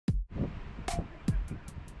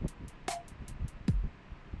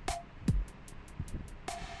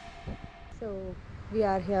So we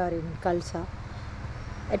are here in Kalasa.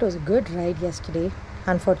 It was a good ride yesterday.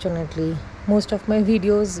 Unfortunately, most of my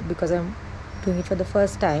videos, because I'm doing it for the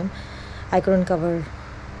first time, I couldn't cover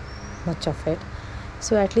much of it.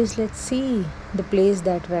 So at least let's see the place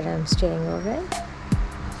that where I'm staying, alright?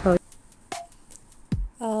 So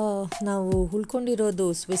ನಾವು ಉಳ್ಕೊಂಡಿರೋದು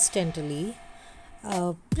Swiss ಟೆಂಟಲ್ಲಿ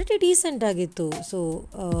pretty decent ಆಗಿತ್ತು. So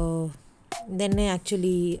ದೆನ್ನೆ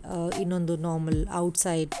actually ಇನ್ನೊಂದು normal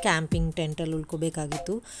outside camping ಟೆಂಟಲ್ಲಿ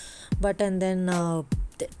ಉಳ್ಕೋಬೇಕಾಗಿತ್ತು. But and then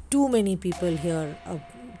too many people here,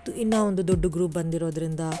 ಇನ್ನೂ ಒಂದು ದೊಡ್ಡ group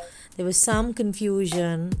ಬಂದಿರೋದ್ರಿಂದ there was some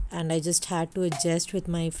confusion and I just had to adjust with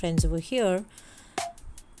my friends over here.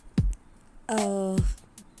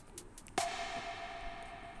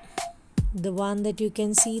 The one that you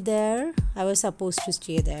can see there, I was supposed to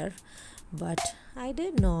stay there, but I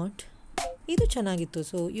did not. Idu chanagittu,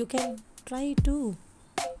 so you can try it too.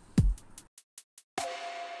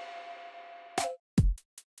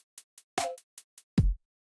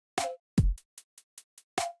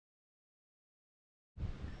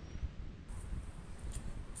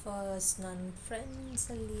 First, ನನ್ನ friends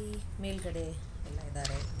ಅಲ್ಲಿ ಮೇಲ್ಗಡೆ ಎಲ್ಲ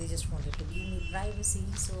ಇದ್ದಾರೆ. They just wanted to give me privacy,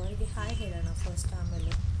 so ಅವರಿಗೆ hi ಹೇಳೋಣ first,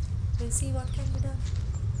 ಆಮೇಲೆ we'll see what can be done.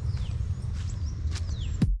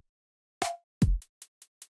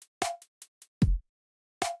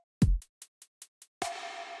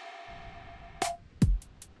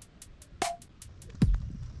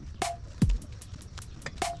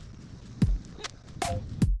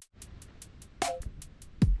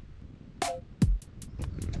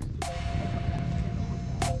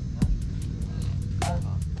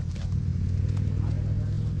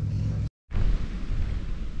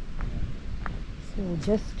 So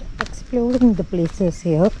just exploring the places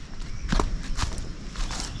here.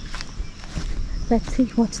 Let's see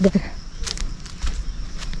what's there.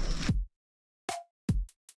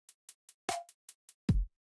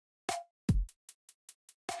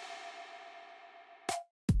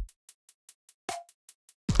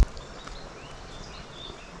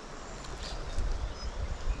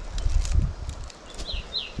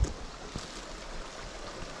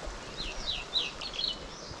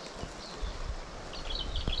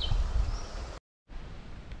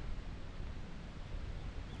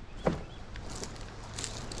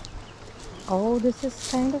 Oh, this is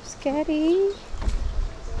kind of scary.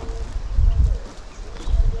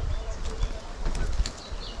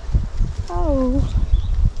 Oh.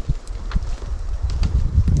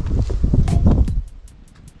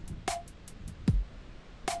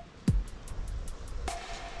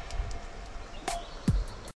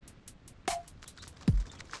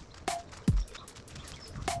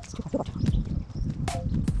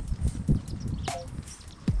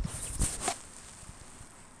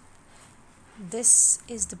 This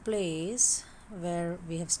is the place where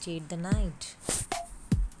we have stayed the night.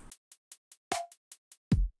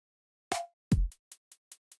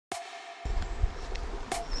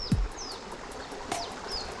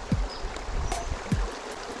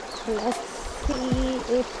 Let's see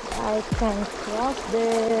if I can cross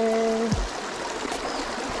this.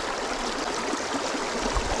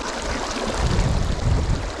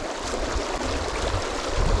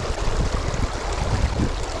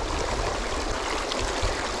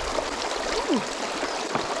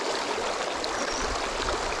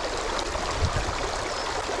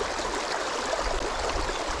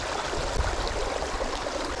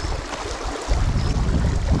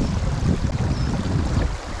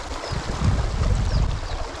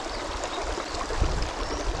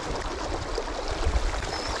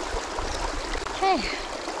 Hey,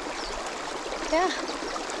 yeah,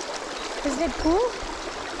 isn't it cool?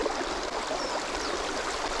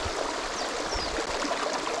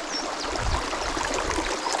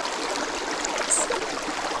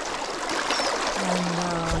 And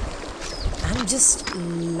I'm just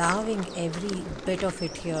loving every bit of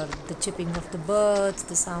it here. The chirping of the birds,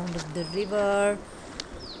 the sound of the river.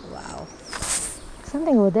 Wow.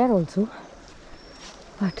 Something over there also,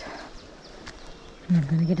 but I'm not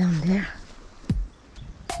gonna get down there.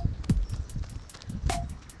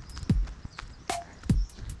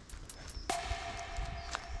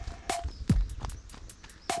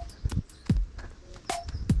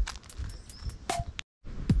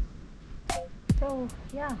 So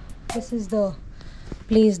yeah, this is the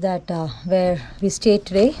place that where we stayed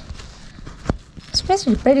today. It's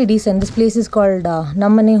pretty decent. This place is called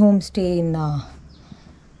Nammane Homestay in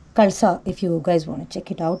Kalasa, if you guys want to check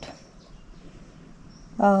it out.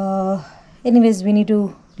 Anyways, we need to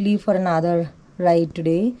leave for another ride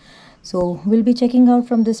today, so we'll be checking out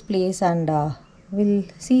from this place and we'll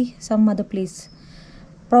see some other place,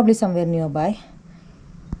 probably somewhere nearby.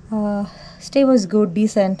 Uh, Stay was good,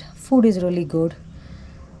 decent. Food is really good.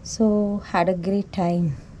 So had a great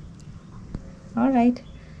time. All right.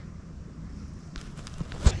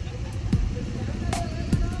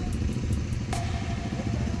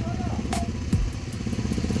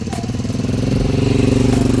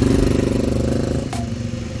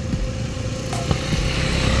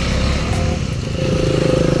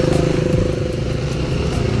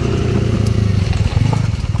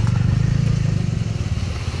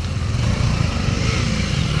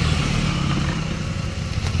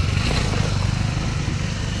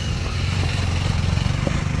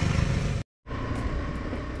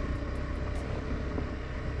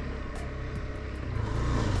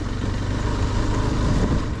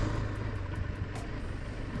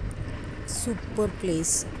 Super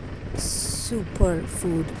place, super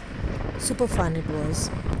food, super fun it was.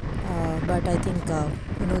 But I think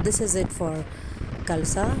this is it for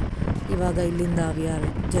Kalsa. Ivaga illinda we are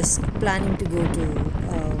just planning to go to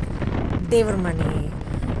Devarmani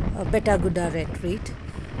Bettaguda retreat.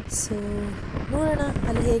 So ನೋಡೋಣ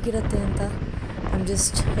ಅಲ್ಲಿ ಹೇಗಿರುತ್ತೆ ಅಂತ. I'm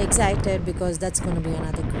just excited because that's going to be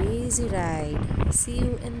another crazy ride. See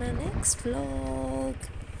you in my next vlog.